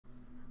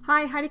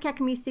Hi, Heidi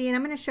Kakamisi, and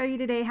I'm going to show you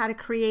today how to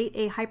create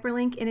a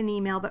hyperlink in an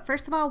email. But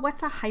first of all,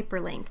 what's a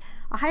hyperlink?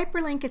 A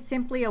hyperlink is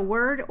simply a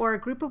word or a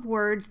group of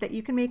words that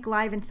you can make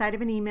live inside of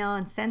an email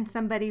and send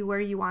somebody where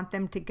you want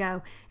them to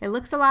go. It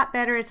looks a lot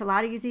better, it's a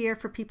lot easier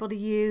for people to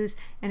use,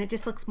 and it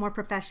just looks more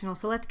professional.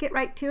 So let's get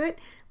right to it.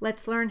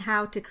 Let's learn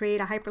how to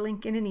create a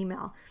hyperlink in an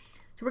email.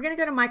 So we're going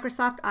to go to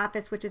Microsoft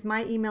Office, which is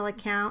my email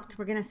account.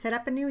 We're going to set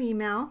up a new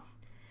email.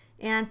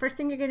 And first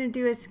thing you're going to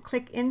do is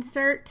click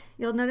Insert.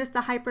 You'll notice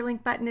the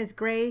hyperlink button is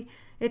gray.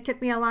 It took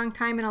me a long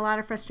time and a lot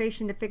of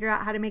frustration to figure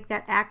out how to make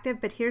that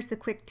active, but here's the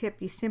quick tip.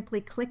 You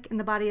simply click in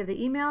the body of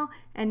the email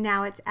and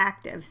now it's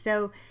active.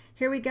 So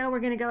here we go.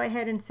 We're going to go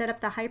ahead and set up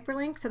the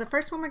hyperlink. So the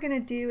first one we're going to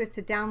do is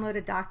to download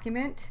a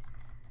document.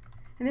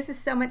 And this is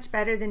so much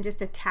better than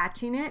just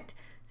attaching it.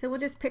 So we'll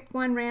just pick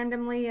one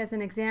randomly as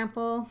an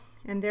example.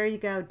 And there you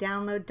go,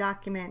 download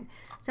document.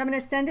 So I'm going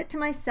to send it to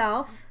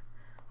myself.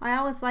 I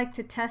always like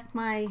to test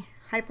my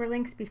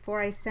hyperlinks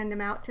before I send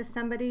them out to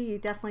somebody. You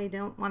definitely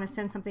don't want to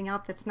send something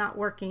out that's not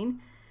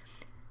working.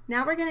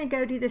 Now we're going to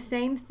go do the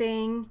same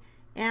thing,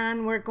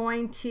 and we're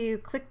going to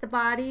click the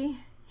body,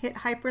 hit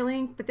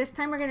hyperlink, but this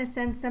time we're going to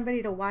send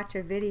somebody to watch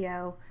a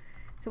video.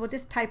 So we'll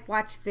just type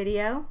watch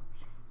video,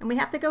 and we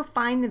have to go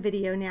find the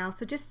video now.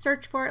 So just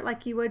search for it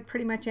like you would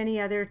pretty much any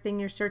other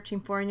thing you're searching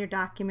for in your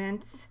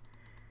documents.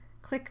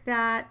 Click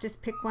that,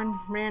 just pick one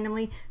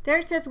randomly. There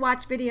it says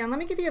watch video. And let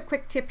me give you a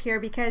quick tip here,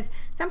 because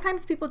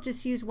sometimes people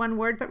just use one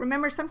word, but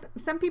remember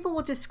some people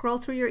will just scroll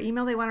through your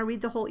email. They want to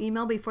read the whole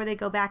email before they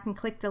go back and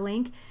click the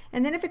link.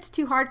 And then if it's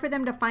too hard for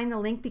them to find the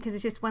link because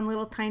it's just one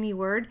little tiny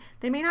word,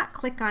 they may not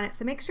click on it.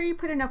 So make sure you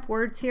put enough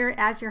words here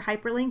as your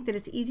hyperlink that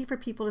it's easy for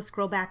people to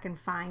scroll back and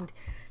find.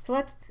 So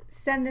let's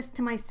send this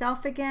to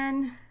myself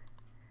again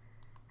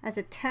as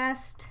a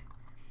test.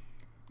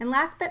 And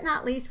last but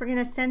not least, we're going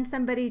to send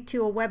somebody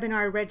to a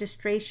webinar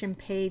registration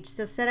page.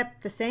 So set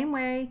up the same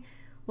way.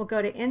 We'll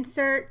go to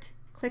Insert,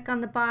 click on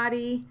the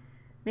body,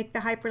 make the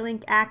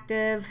hyperlink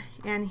active,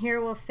 and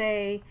here we'll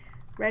say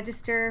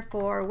register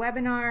for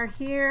webinar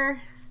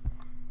here.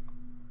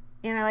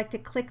 And I like to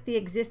click the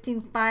existing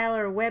file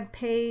or web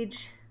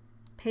page,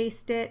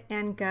 paste it,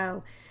 and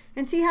go.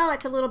 And see how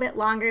it's a little bit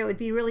longer? It would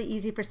be really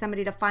easy for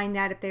somebody to find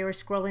that if they were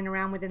scrolling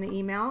around within the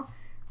email.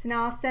 So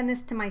now I'll send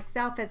this to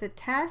myself as a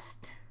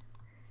test.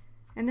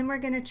 And then we're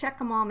going to check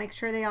them all, make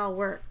sure they all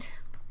worked.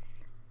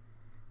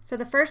 So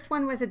the first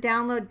one was a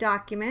download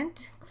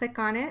document. Click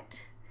on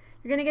it.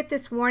 You're going to get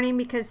this warning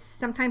because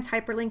sometimes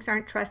hyperlinks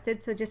aren't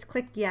trusted, so just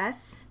click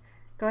yes.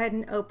 Go ahead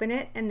and open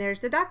it, and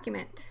there's the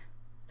document.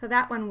 So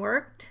that one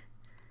worked.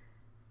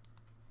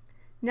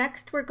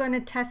 Next, we're going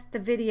to test the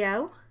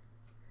video.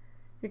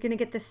 You're going to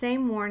get the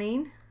same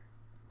warning.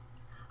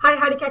 Hi,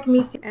 Heidi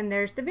Kakamisi. And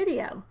there's the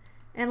video.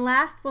 And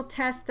last, we'll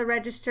test the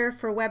register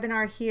for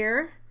webinar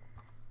here.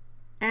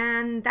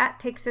 And that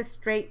takes us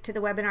straight to the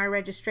webinar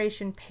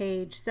registration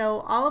page.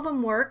 So all of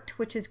them worked,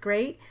 which is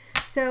great.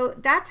 So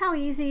that's how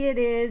easy it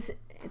is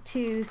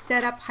to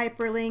set up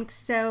hyperlinks.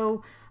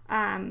 So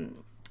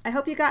I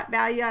hope you got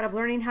value out of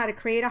learning how to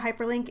create a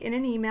hyperlink in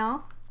an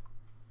email.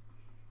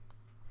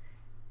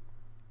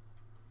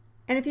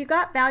 And if you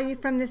got value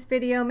from this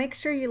video, make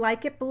sure you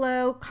like it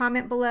below,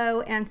 comment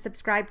below, and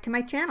subscribe to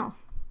my channel.